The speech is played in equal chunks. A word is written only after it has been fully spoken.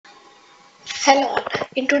Hello,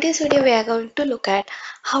 in today's video we are going to look at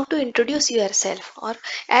how to introduce yourself, or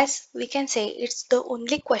as we can say it's the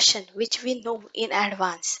only question which we know in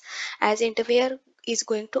advance as interviewer is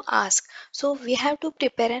going to ask. So we have to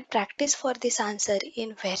prepare and practice for this answer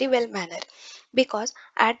in very well manner, because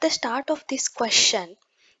at the start of this question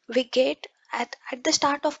we get at the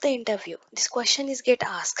start of the interview this question is get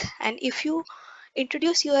asked, and if you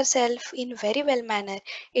introduce yourself in very well manner,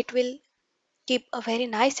 it will keep a very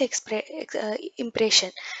nice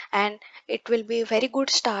impression, and it will be a very good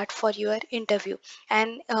start for your interview.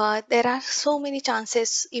 And there are so many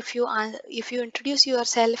chances if if you introduce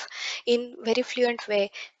yourself in very fluent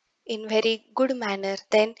way, in very good manner,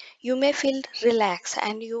 then you may feel relaxed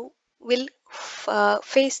and you will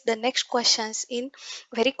face the next questions in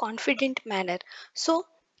very confident manner. So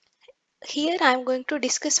here I am going to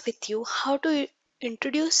discuss with you how to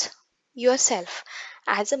introduce yourself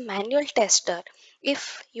as a manual tester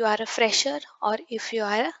if you are a fresher, or if you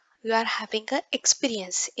are having a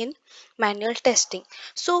experience in manual testing.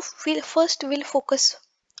 So we'll focus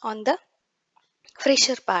on the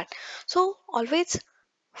fresher part. So always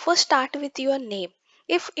first start with your name.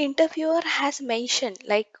 If interviewer has mentioned,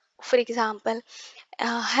 like for example,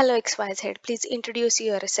 hello XYZ, please introduce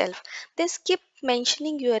yourself. Just keep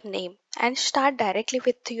mentioning your name and start directly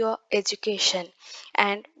with your education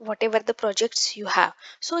and whatever the projects you have.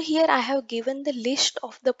 So here I have given the list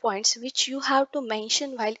of the points which you have to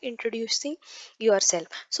mention while introducing yourself.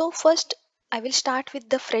 So first I will start with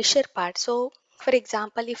the fresher part. So for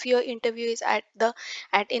example, if your interview is at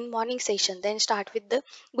in morning session, then start with the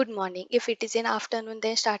good morning. If it is in afternoon,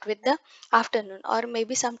 then start with the afternoon, or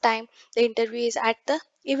maybe sometime the interview is at the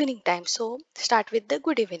evening time, so start with the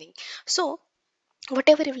good evening. So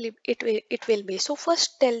whatever it will be, so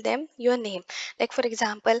first tell them your name. Like for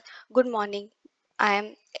example, good morning, I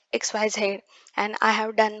am XYZ and I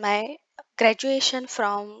have done my graduation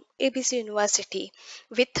from ABC University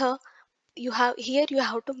with a, you have here you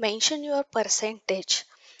have to mention your percentage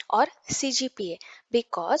or CGPA,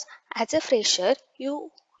 because as a fresher you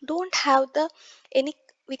don't have the any,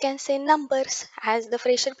 we can say, numbers, as the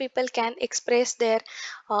fresher people can express their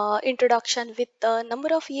introduction with the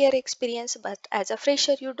number of year experience, but as a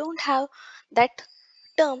fresher you don't have that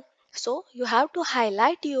term. So you have to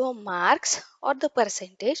highlight your marks or the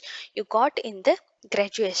percentage you got in the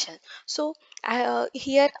graduation. So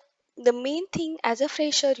here the main thing as a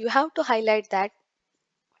fresher you have to highlight that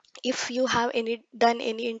if you have any done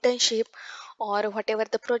any internship or whatever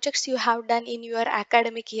the projects you have done in your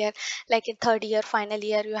academic year, like in third year final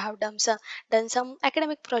year you have done some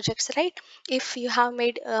academic projects, right? If you have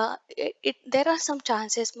made there are some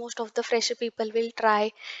chances most of the fresher people will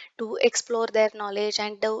try to explore their knowledge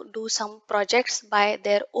and do some projects by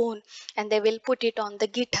their own, and they will put it on the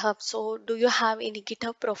GitHub. So do you have any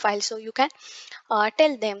GitHub profile? So you can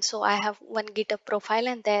tell them, so I have one GitHub profile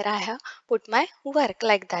and there I have put my work,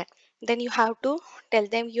 like that. Then you have to tell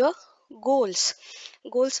them your goals.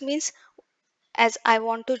 Goals means, as I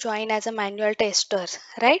want to join as a manual tester,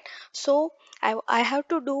 right? So I have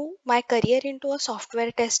to do my career into a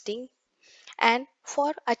software testing, and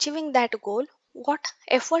for achieving that goal, what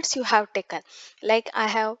efforts you have taken. Like I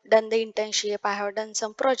have done the internship, I have done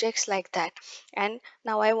some projects like that, and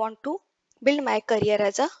now I want to build my career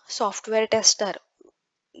as a software tester.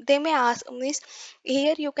 They may ask means,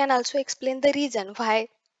 here you can also explain the reason why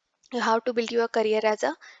you have to build your career as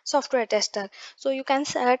a software tester. So you can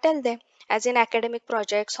tell them, as in academic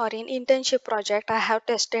projects or in internship project, I have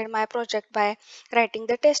tested my project by writing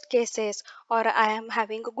the test cases, or I am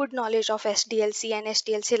having a good knowledge of SDLC and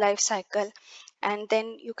SDLC life cycle. And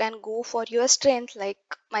then you can go for your strength, like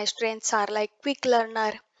my strengths are like quick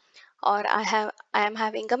learner, or I am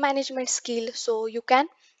having a management skill. So you can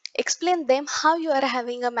explain them how you are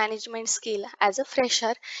having a management skill as a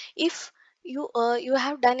fresher, if you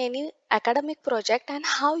have done any academic project and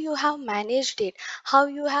how you have managed it, how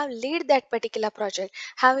you have led that particular project,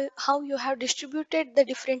 how you have distributed the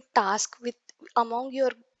different tasks with among your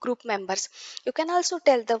group members. You can also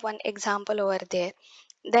tell the one example over there.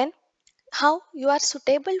 Then how you are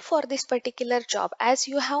suitable for this particular job, as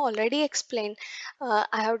you have already explained,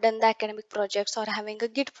 I have done the academic projects or having a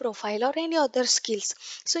git profile or any other skills.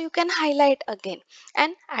 So you can highlight again,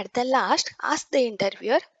 and at the last ask the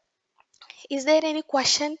interviewer, is there any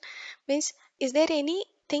question, means is there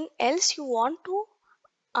anything else you want to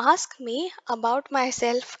ask me about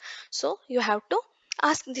myself. So you have to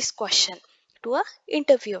ask this question to a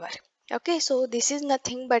interviewer. Okay, so this is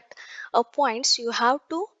nothing but points you have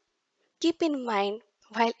to keep in mind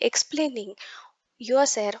while explaining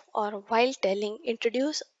yourself, or while telling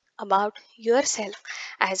introduce about yourself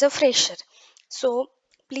as a fresher. So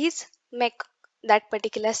please make that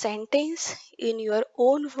particular sentence in your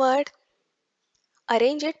own word,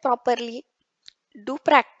 arrange it properly, do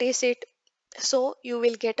practice it, so you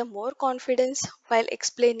will get a more confidence while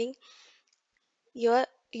explaining your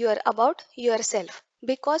about yourself.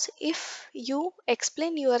 Because if you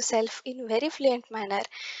explain yourself in very fluent manner,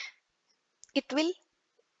 it will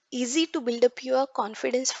easy to build up your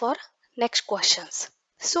confidence for next questions.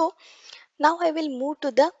 So now I will move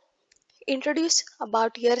to the introduce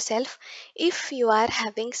about yourself. If you are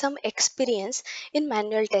having some experience in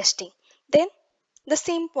manual testing, then the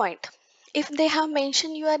same point, if they have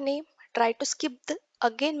mentioned your name, try to skip the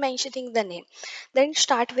again mentioning the name, then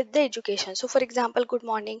start with the education. So for example, good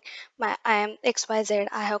morning, I am XYZ,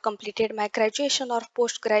 I have completed my graduation or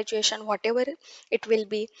post graduation, whatever it will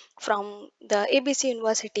be, from the ABC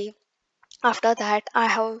University. After that, I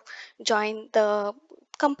have joined the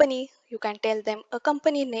company. You can tell them a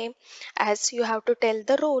company name, as you have to tell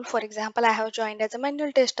the role. For example, I have joined as a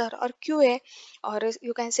manual tester or QA, or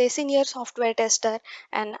you can say senior software tester,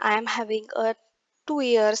 and I am having a 2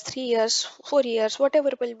 years, 3 years, 4 years,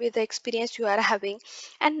 whatever will be the experience you are having.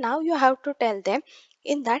 And now you have to tell them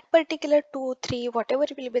in that particular 2, 3, whatever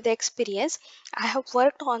will be the experience, I have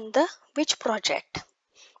worked on the which project,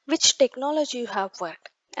 which technology you have worked,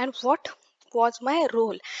 and what was my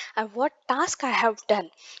role and what task I have done.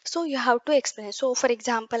 So you have to explain. So for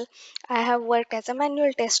example, I have worked as a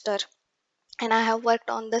manual tester, and I have worked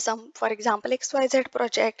on the some, for example, XYZ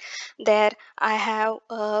project. There I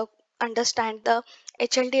have understand the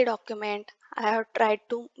HLD document. I have tried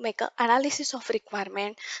to make an analysis of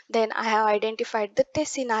requirement. Then I have identified the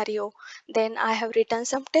test scenario. Then I have written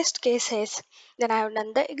some test cases. Then I have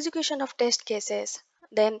done the execution of test cases.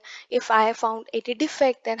 Then if I have found any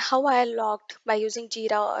defect, then how I logged by using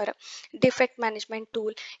Jira or defect management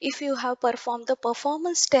tool. If you have performed the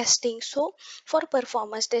performance testing, so for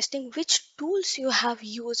performance testing, which tools you have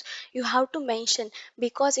used, you have to mention,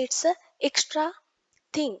 because it's a extra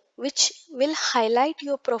thing which will highlight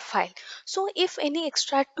your profile. So if any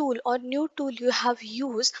extra tool or new tool you have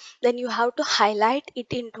used, then you have to highlight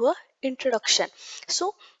it into a introduction.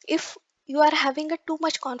 So if you are having a too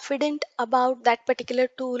much confident about that particular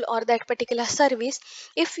tool or that particular service,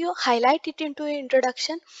 if you highlight it into an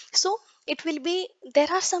introduction, so it will be, there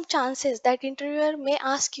are some chances that interviewer may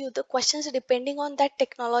ask you the questions depending on that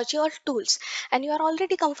technology or tools, and you are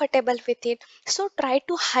already comfortable with it. So try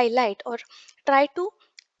to highlight or try to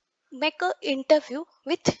make a interview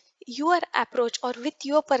with your approach or with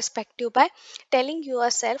your perspective by telling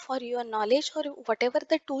yourself or your knowledge or whatever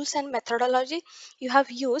the tools and methodology you have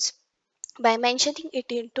used, by mentioning it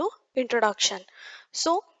into introduction.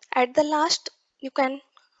 So at the last, you can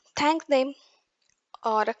thank them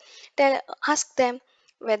or ask them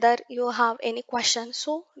whether you have any questions.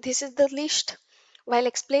 So this is the list. While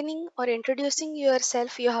explaining or introducing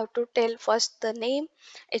yourself, you have to tell first the name,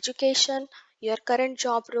 education, your current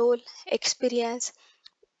job role, experience,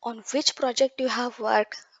 on which project you have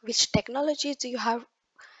worked, which technologies you have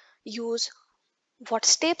used, what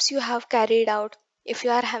steps you have carried out. If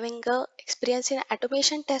you are having a experience in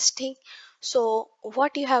automation testing, so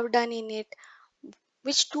what you have done in it,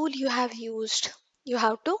 which tool you have used, you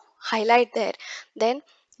have to highlight there. Then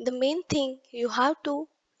the main thing, you have to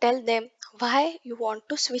tell them why you want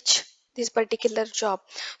to switch this particular job.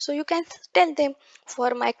 So you can tell them,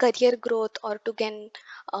 for my career growth or to gain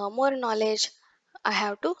more knowledge, I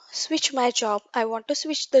have to switch my job, I want to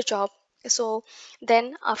switch the job. So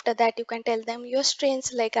then after that, you can tell them your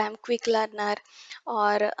strengths, like I am quick learner,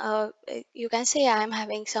 or you can say I am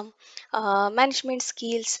having some management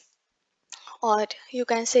skills, or you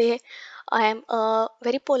can say I am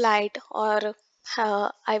very polite, or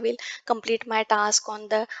I will complete my task on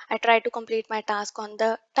the, I try to complete my task on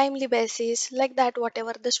the timely basis, like that.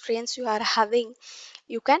 Whatever the strengths you are having,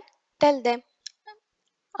 you can tell them.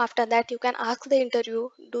 After that, you can ask the interview,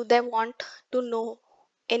 do they want to know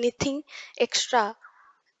anything extra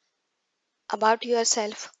about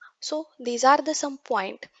yourself. So these are the some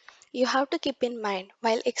point you have to keep in mind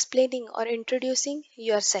while explaining or introducing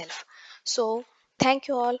yourself. So thank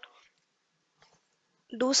you all.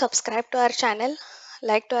 Do subscribe to our channel,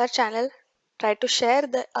 like to our channel, try to share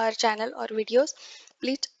our channel or videos.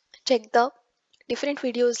 Please check the different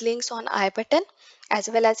videos links on I button as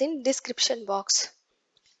well as in description box.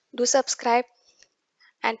 Do subscribe,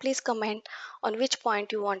 and please comment on which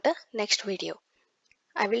point you want a next video.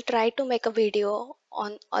 I will try to make a video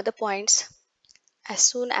on other points as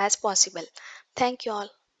soon as possible. Thank you all.